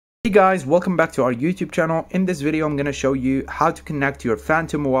Hey guys, welcome back to our YouTube channel. In this video, I'm going to show you how to connect your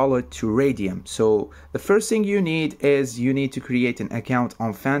Phantom wallet to Raydium. So the first thing you need to create an account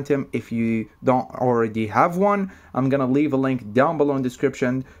on Phantom. If you don't already have one, I'm going to leave a link down below in the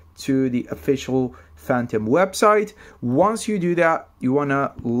description to the official Phantom website. Once you do that, you want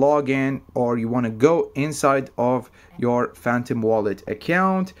to log in, or you want to go inside of your Phantom wallet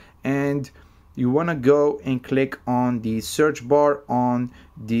account, and you want to go and click on the search bar on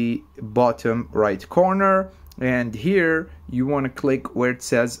the bottom right corner, and here you want to click where it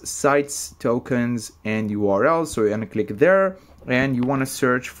says sites, tokens, and URLs. So you want to click there, and you want to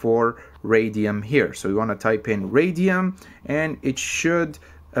search for Raydium here. So you want to type in Raydium, and it should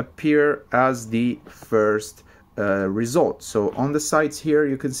appear as the first result. So on the sites here,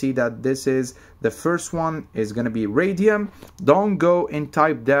 you can see that this is the first one is going to be Raydium. Don't go and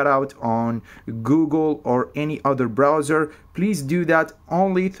type that out on Google or any other browser. Please do that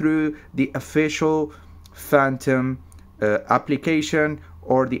only through the official Phantom application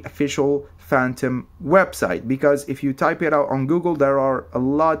or the official Phantom website, because if you type it out on Google, there are a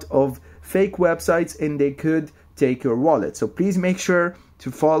lot of fake websites and they could take your wallet. So please make sure to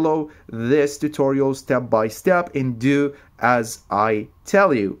follow this tutorial step by step and do as I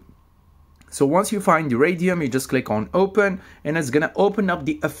tell you. So once you find the Raydium, you just click on open, and it's gonna open up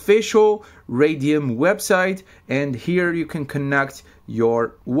the official Raydium website, and here you can connect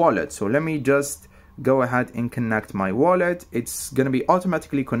your wallet. So let me just go ahead and connect my wallet. It's gonna be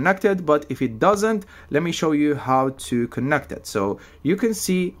automatically connected, but if it doesn't, let me show you how to connect it. So you can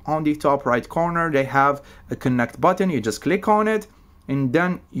see on the top right corner, they have a connect button. You just click on it, and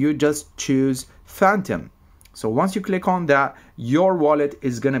then you just choose Phantom. So once you click on that, your wallet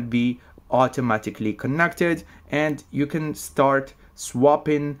is gonna be automatically connected, and you can start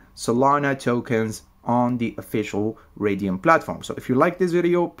swapping Solana tokens on the official Raydium platform. So if you like this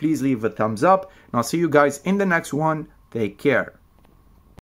video, please leave a thumbs up, and I'll see you guys in the next one. Take care.